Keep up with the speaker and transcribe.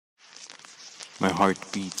My heart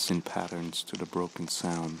beats in patterns to the broken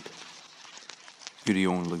sound. You're the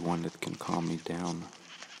only one that can calm me down.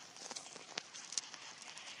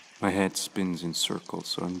 My head spins in circles,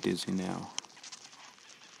 so I'm dizzy now.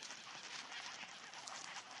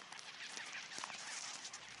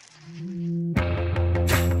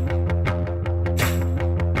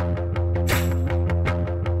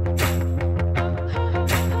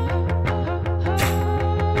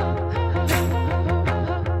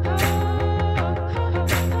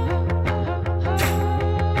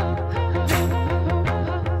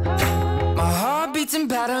 Beating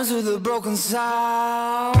patterns with a broken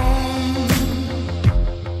sound.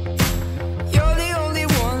 You're the only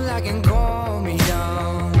one that can calm me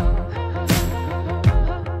down.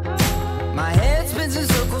 My head spins in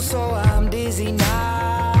circles, so I'm dizzy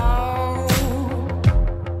now.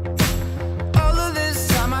 All of this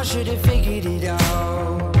time I should have figured it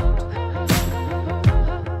out.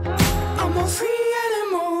 I'm a free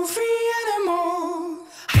animal, free animal.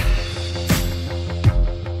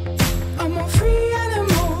 I'm a free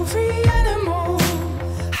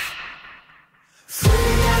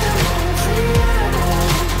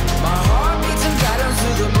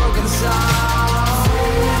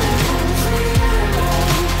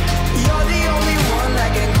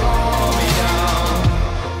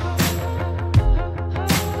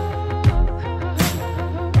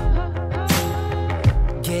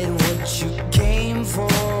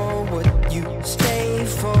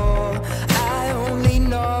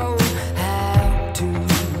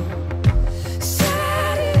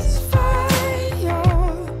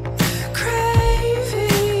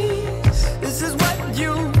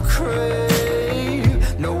you